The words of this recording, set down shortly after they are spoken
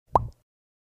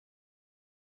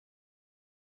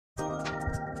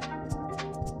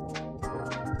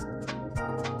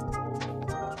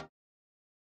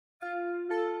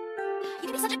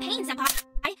such a pain, Senpai.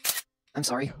 I'm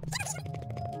sorry.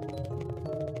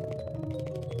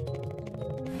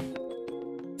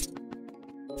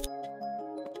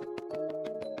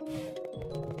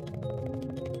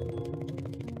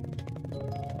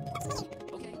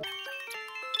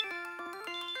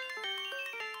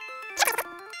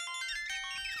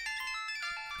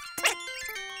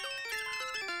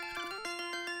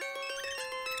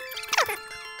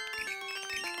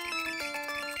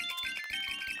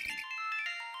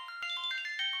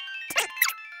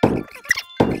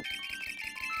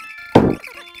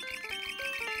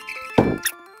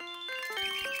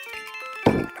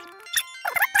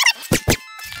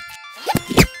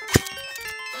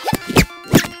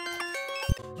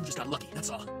 You just got lucky, that's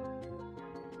all.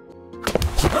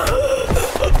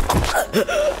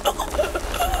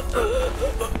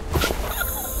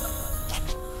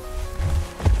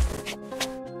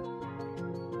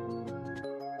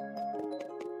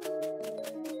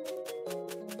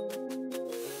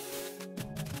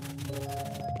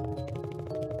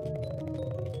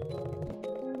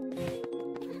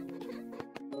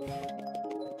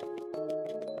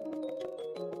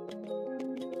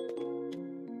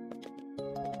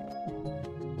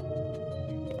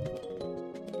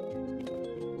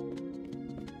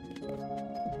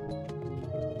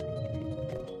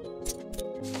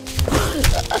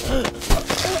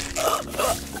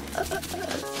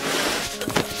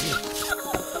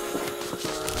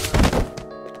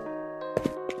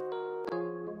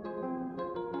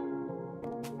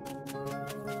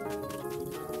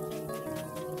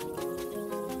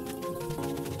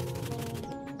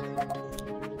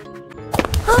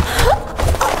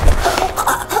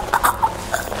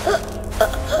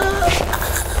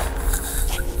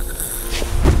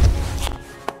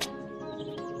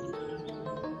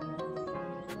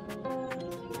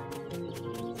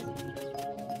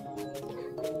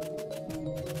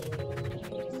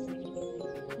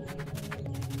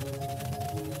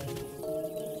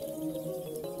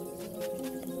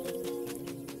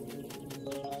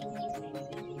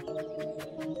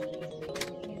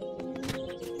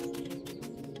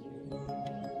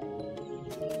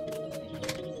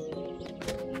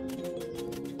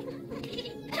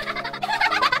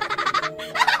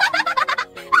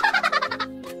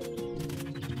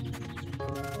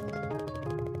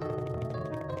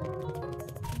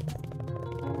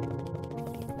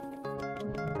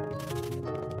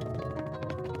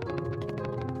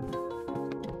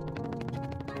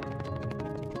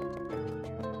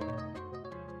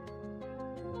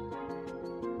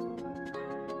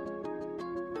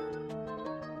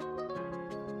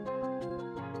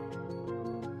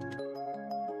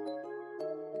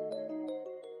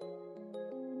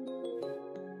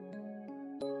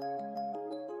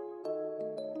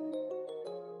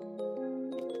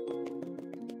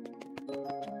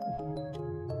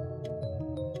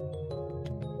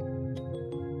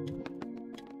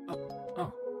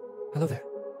 Hello there.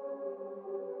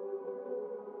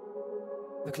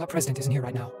 The club president isn't here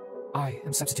right now. I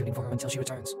am substituting for her until she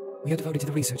returns. We are devoted to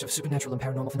the research of supernatural and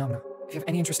paranormal phenomena. If you have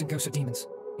any interest in ghosts or demons,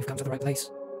 you've come to the right place.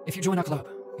 If you join our club,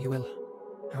 you will...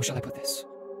 How shall I put this?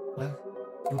 Well,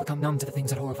 you will become numb to the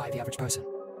things that horrify the average person.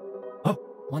 Oh,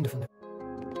 wonderful.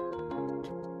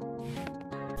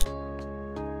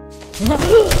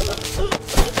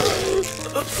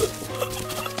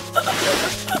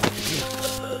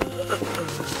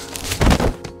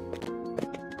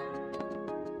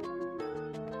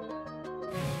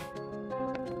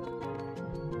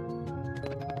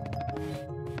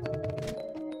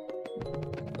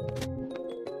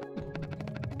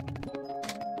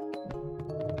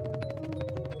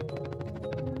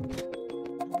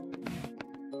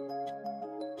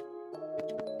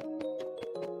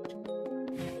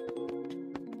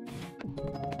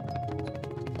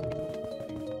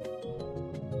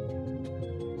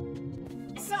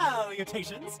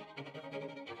 Salutations!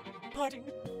 Parting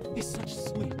is such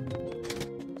sweet.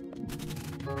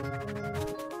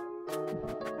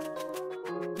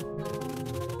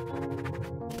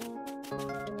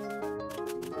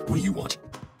 What do you want?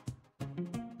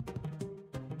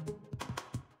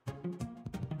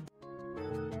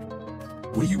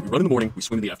 What do you? We run in the morning, we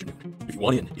swim in the afternoon. If you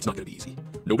want in, it's not gonna be easy.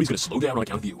 Nobody's gonna slow down on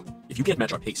account of you. If you can't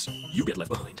match our pace, you get left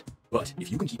behind. But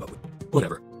if you can keep up with...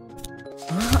 whatever.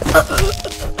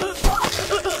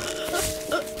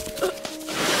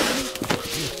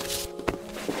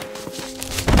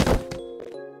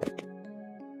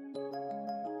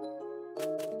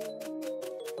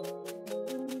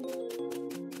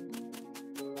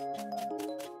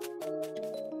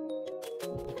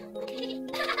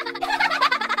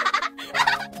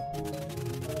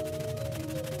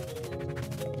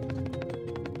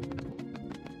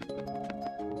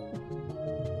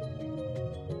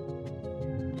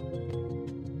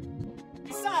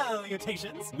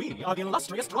 Salutations! We are the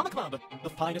illustrious drama club, the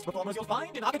finest performers you'll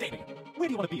find in academia. Where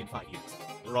do you want to be in 5 years?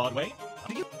 Broadway?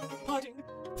 Do you? Parting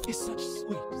is such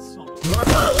sweet sorrow.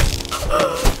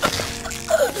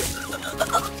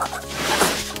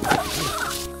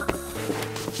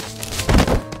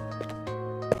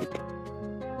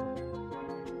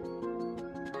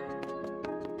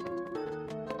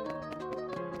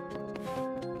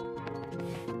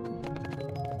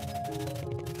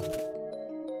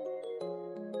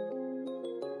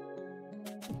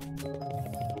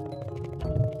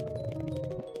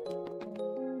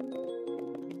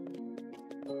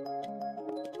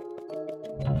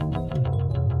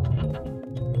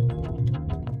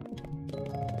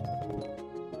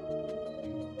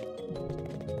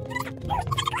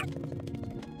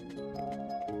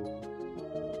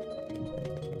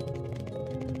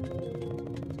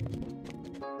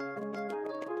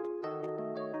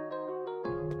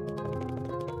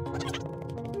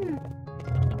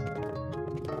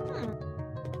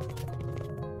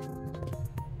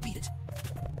 Beat it.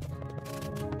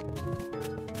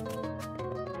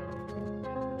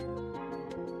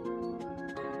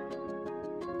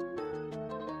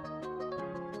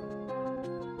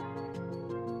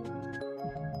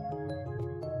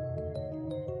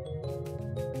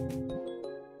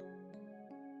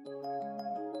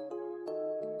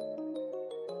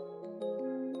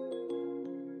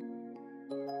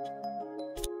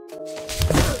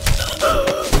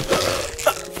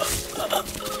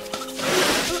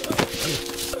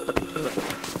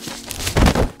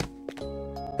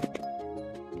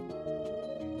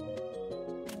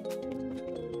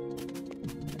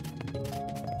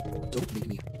 Don't make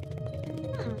me.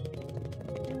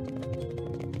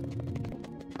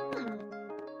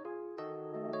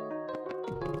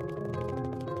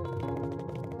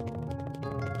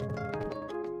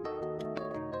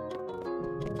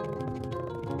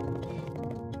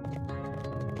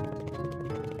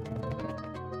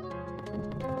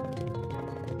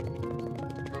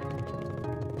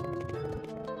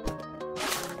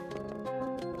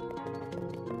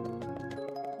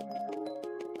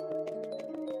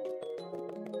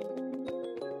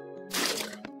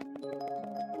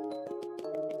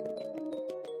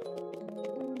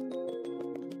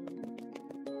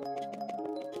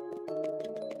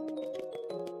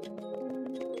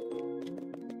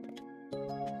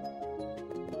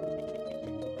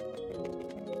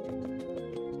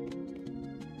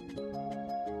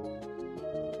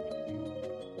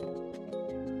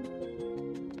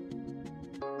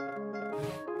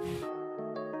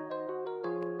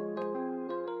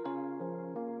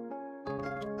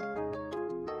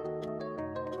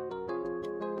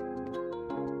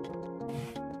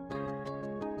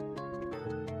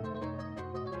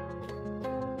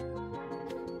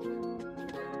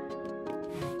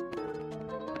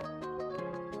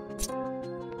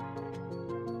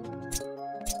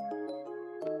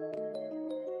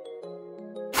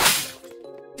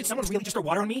 Did someone really just throw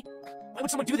water on me? Why would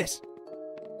someone do this?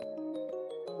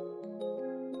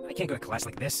 I can't go to class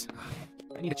like this.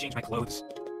 I need to change my clothes.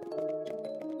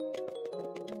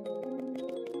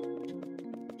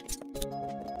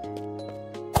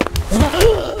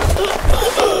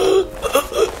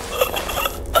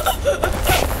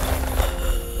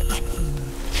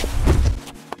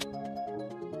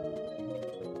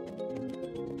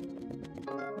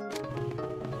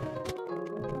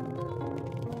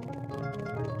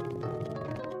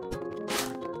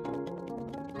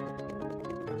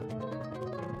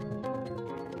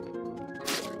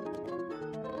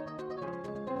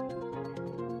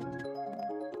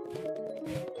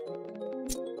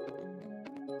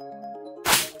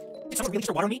 Did someone really just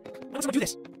throw water on me? Why would someone do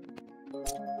this?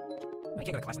 I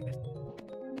can't go to class like this.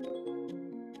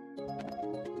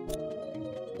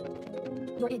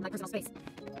 You're in my personal space.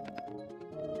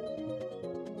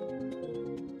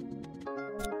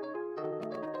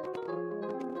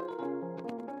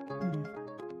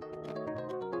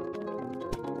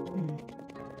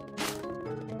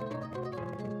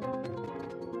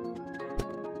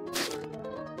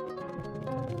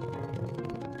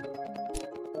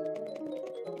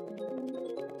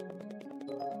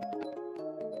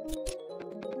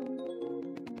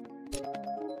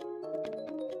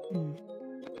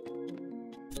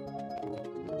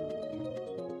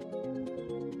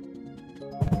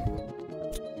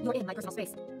 You're in my personal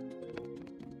space.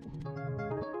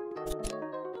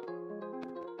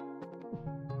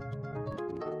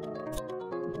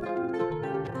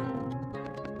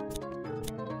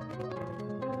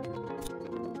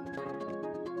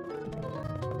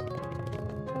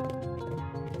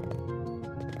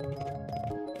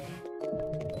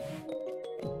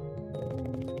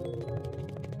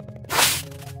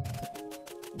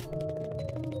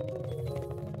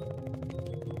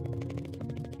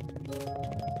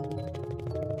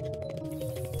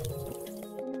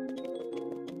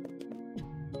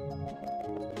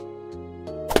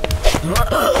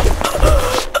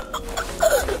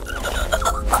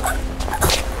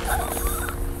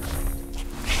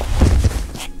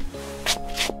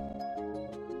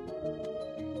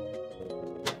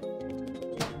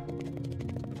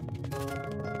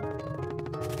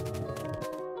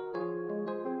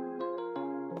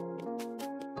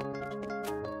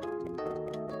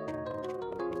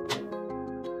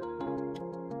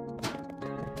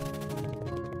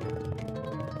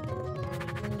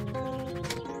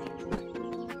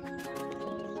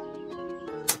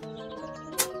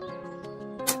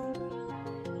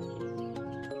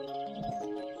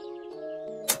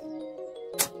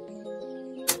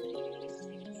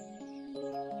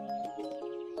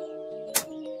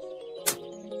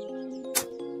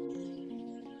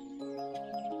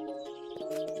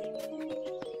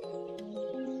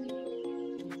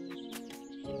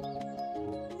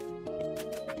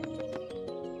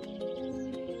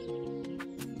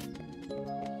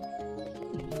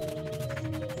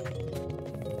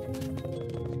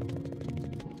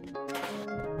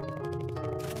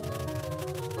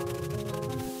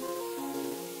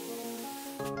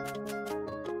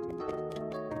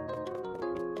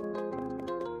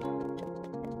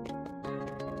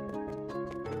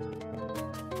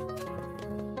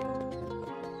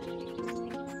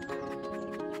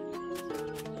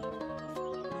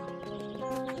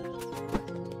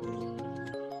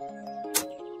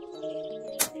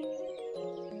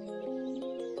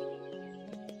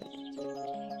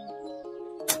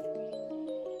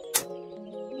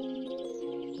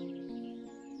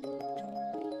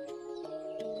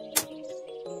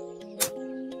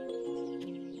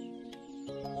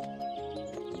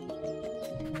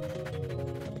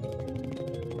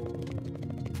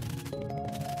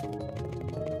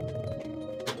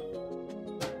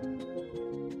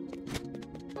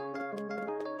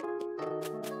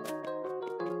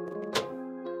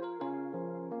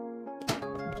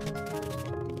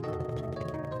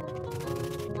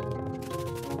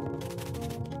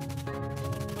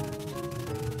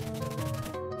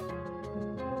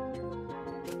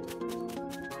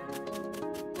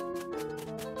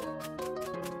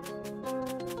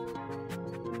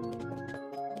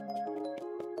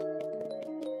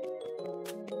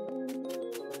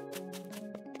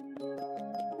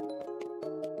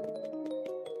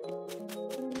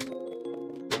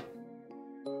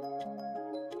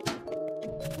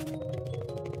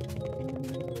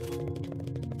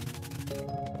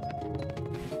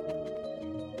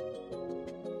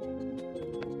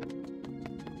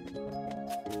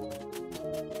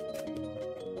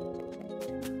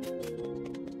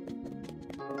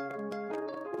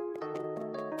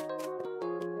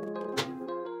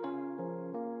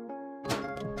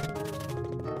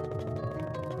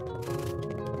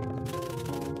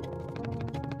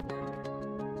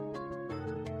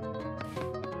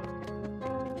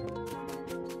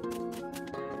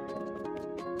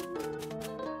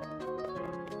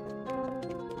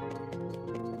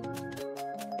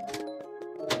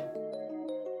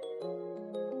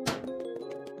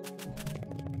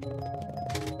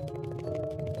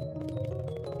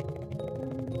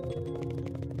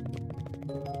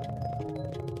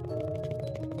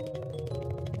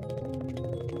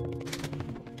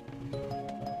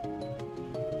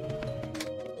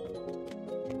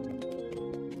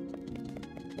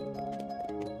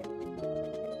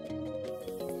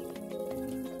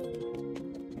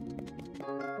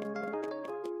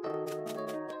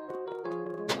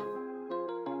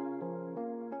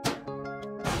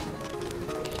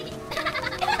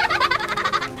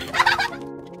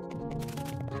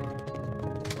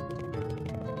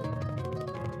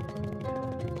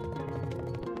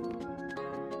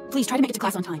 Please try to make it to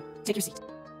class on time. Take your seat.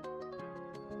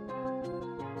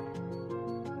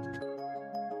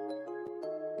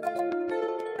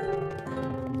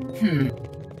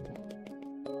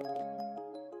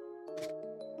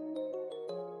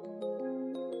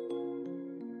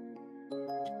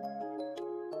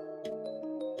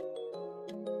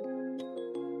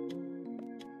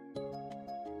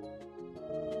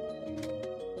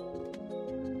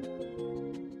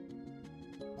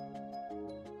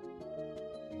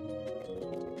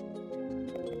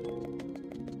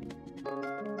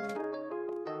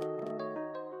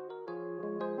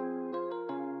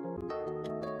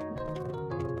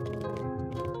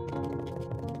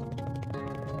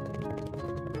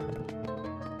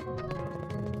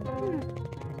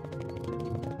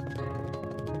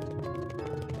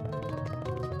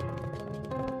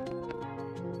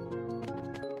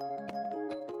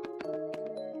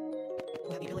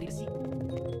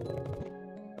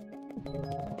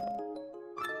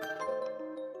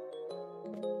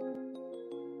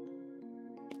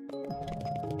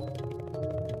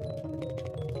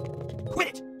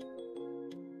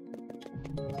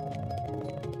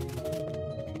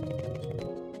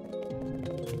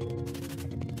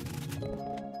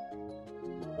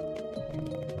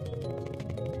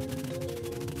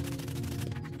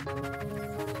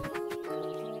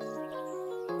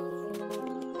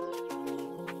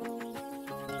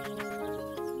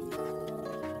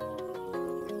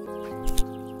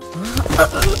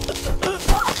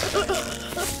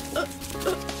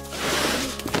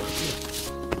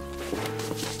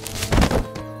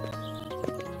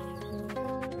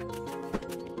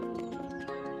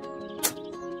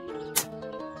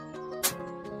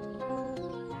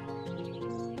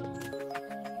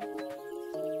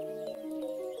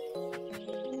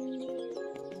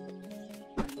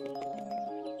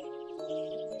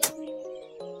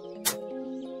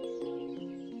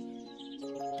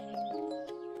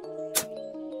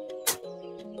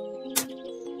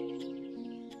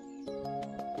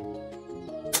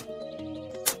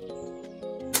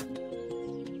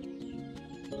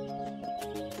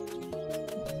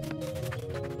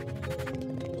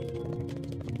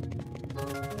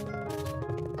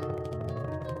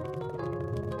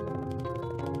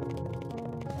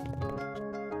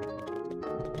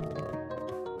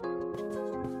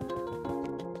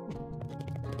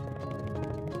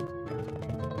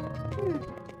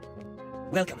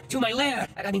 Welcome to my lair!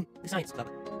 I mean, the science club.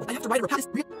 I have to write a repast.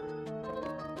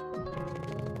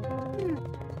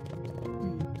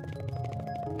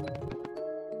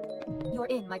 You're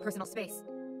in my personal space.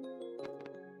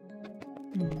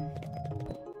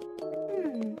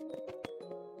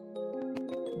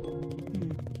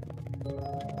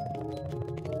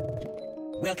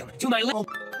 Welcome to my lair!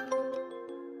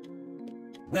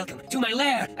 Welcome to my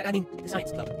lair! I mean, the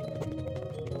science club.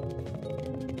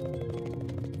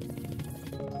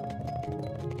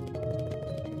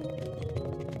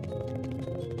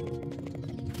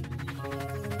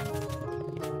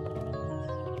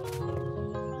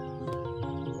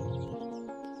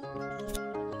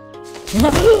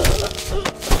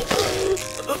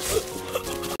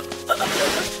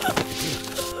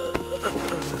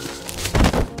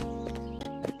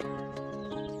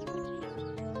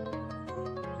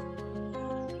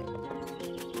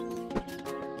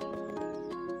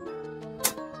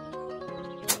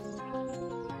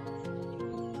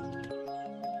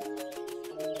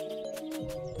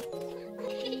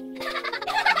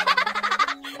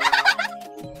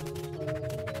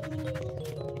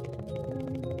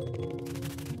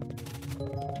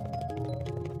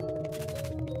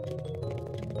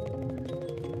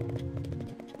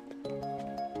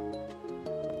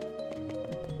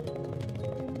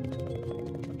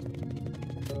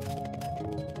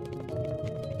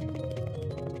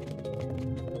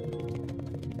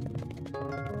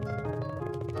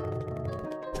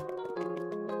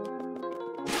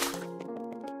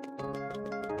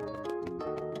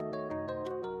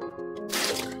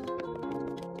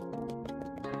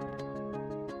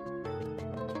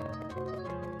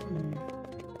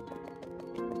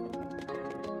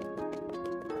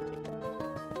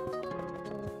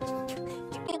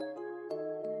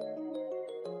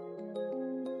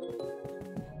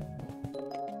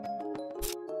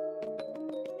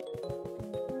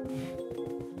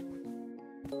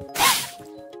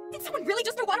 Did someone really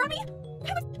just throw water on me?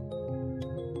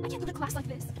 I can't go to class like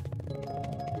this.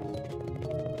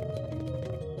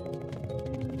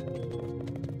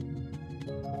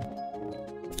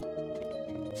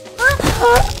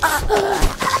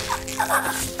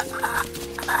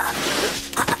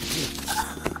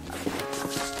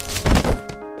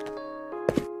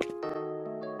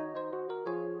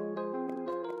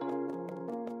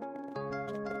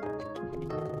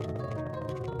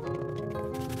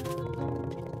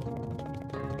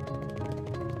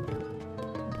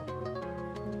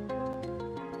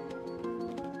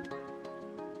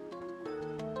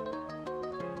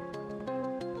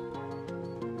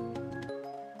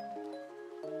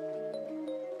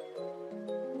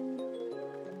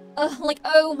 Like,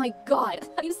 oh my god.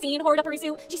 Have you seen Horror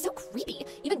Parisu? She's so creepy.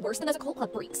 Even worse than those occult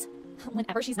club freaks.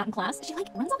 Whenever she's not in class, she, like,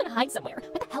 runs off and hides somewhere.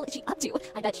 What the hell is she up to?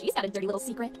 I bet she's got a dirty little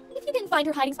secret. If you can find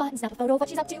her hiding spot and snap a photo of what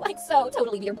she's up to, I'd so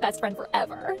totally be your best friend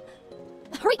forever.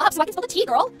 Hurry up so I can spill the tea,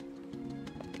 girl!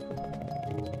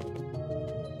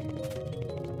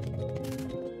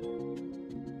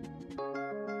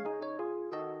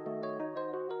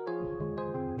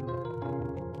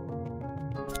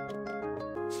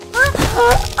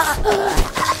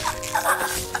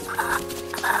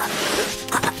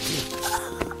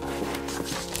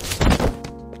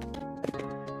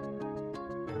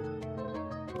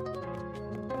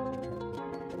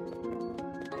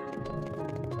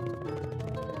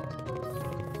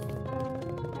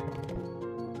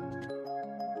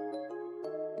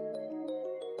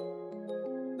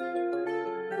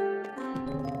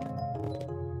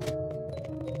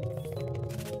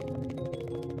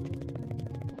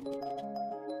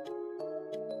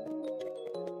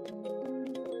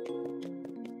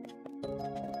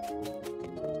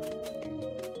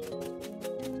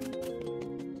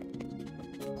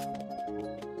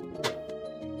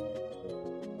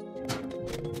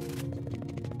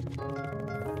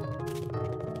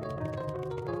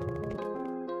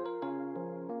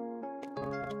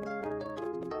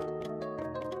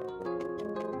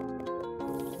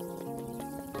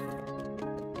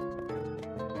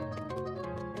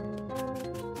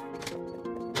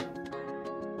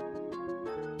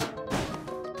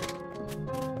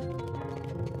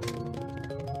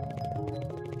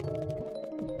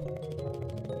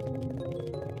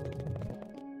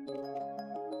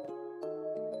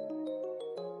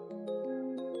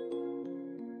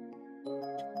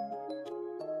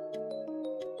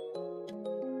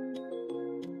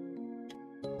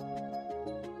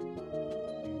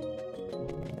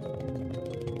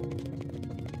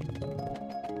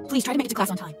 Please try to make it to class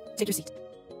on time. Take your seat.